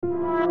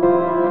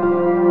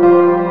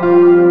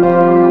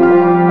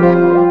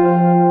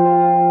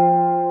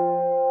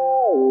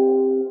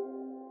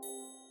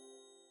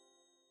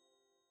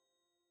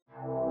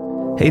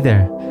Hey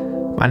there,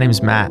 my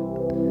name's Matt.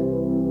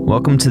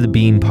 Welcome to the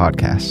Bean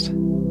Podcast.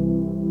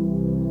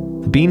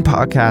 The Bean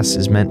Podcast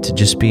is meant to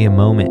just be a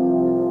moment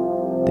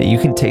that you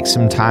can take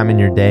some time in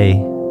your day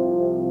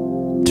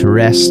to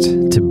rest,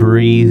 to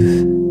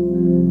breathe,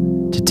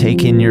 to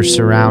take in your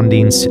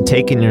surroundings, to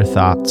take in your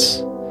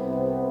thoughts,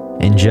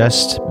 and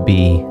just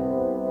be.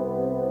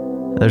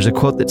 There's a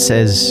quote that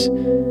says,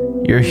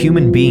 "You're a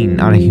human being,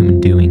 not a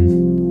human doing."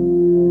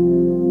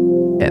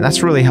 And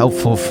that's really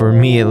helpful for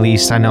me, at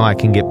least. I know I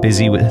can get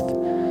busy with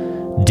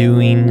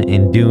doing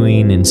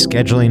and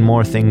scheduling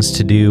more things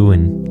to do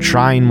and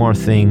trying more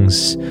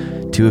things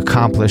to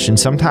accomplish. And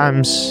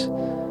sometimes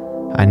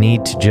I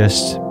need to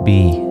just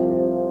be.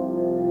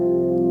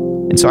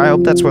 And so I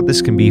hope that's what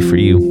this can be for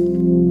you.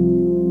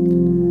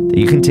 That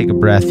you can take a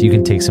breath, you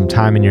can take some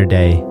time in your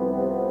day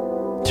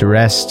to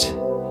rest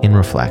and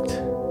reflect.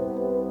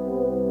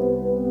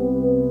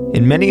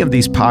 In many of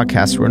these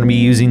podcasts, we're going to be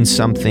using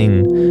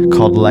something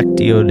called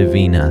Lectio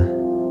Divina.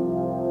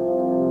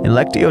 And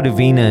Lectio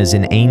Divina is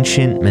an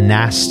ancient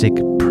monastic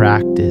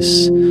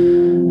practice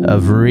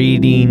of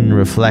reading,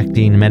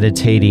 reflecting,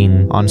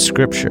 meditating on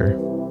Scripture.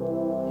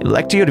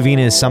 Lectio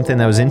Divina is something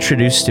that was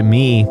introduced to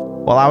me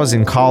while I was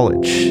in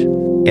college.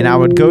 And I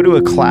would go to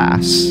a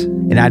class,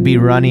 and I'd be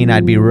running,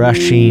 I'd be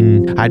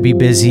rushing, I'd be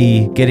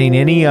busy getting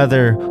any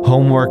other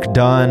homework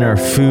done or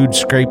food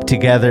scraped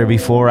together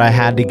before I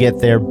had to get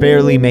there,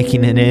 barely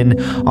making it in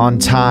on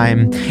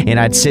time. And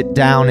I'd sit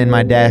down in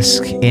my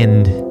desk,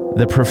 and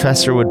the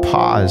professor would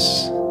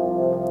pause.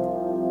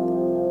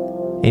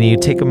 And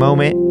he'd take a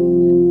moment,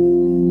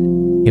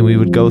 and we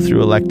would go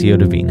through a Lectio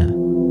Divina.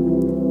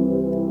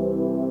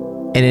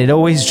 And it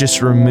always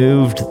just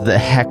removed the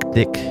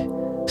hectic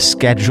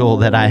schedule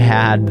that I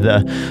had,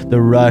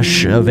 the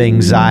rush of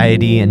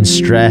anxiety and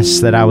stress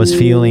that I was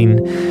feeling.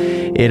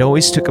 It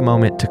always took a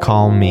moment to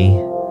calm me,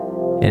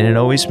 and it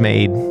always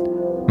made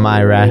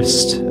my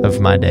rest of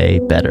my day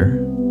better.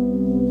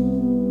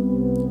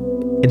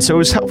 And so it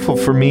was helpful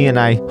for me, and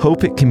I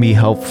hope it can be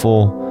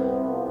helpful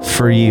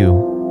for you.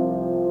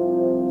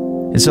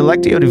 And so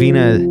Lectio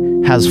Divina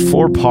has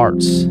 4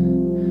 parts.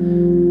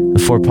 The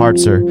 4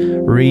 parts are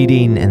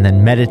reading, and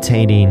then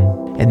meditating,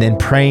 and then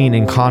praying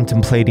and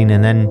contemplating,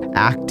 and then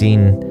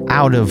acting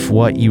out of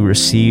what you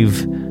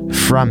receive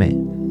from it.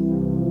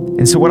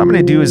 And so what I'm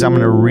going to do is I'm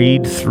going to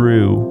read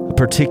through a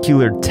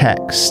particular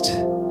text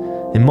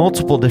in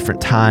multiple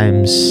different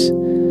times.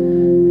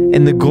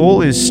 And the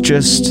goal is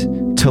just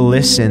to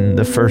listen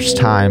the first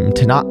time,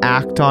 to not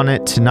act on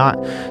it, to not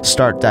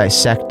start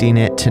dissecting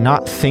it, to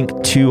not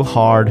think too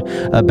hard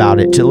about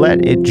it, to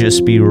let it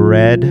just be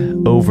read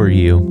over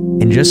you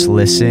and just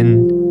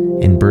listen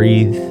and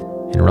breathe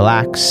and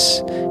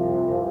relax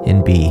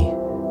and be.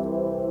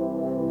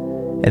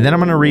 And then I'm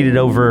going to read it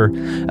over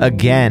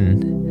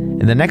again.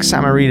 And the next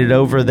time I read it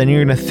over, then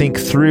you're going to think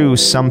through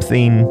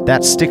something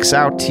that sticks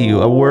out to you,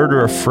 a word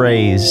or a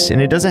phrase.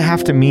 And it doesn't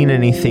have to mean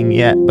anything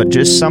yet, but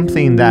just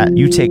something that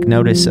you take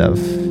notice of.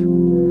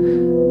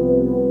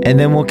 And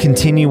then we'll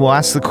continue. We'll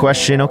ask the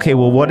question, okay,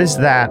 well, what is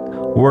that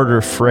word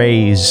or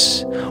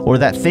phrase or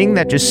that thing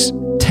that just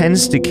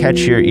tends to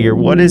catch your ear?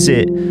 What is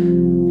it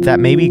that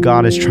maybe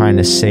God is trying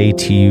to say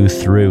to you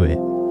through it?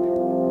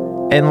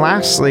 And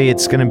lastly,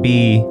 it's going to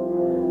be,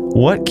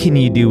 what can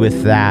you do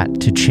with that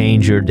to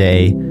change your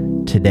day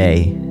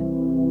today?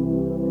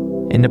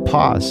 And to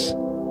pause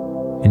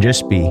and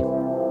just be.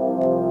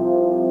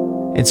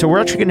 And so we're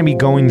actually going to be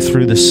going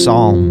through the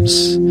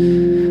Psalms,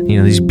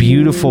 these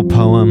beautiful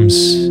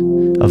poems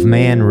of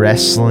man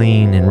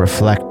wrestling and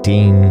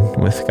reflecting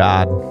with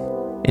God.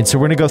 And so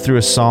we're going to go through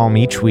a psalm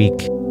each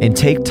week and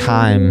take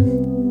time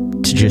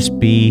to just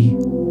be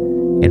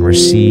and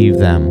receive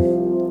them.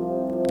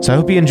 So I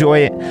hope you enjoy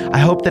it. I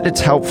hope that it's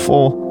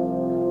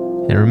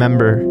helpful. And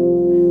remember,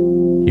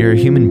 you're a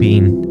human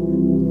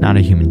being, not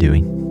a human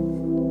doing.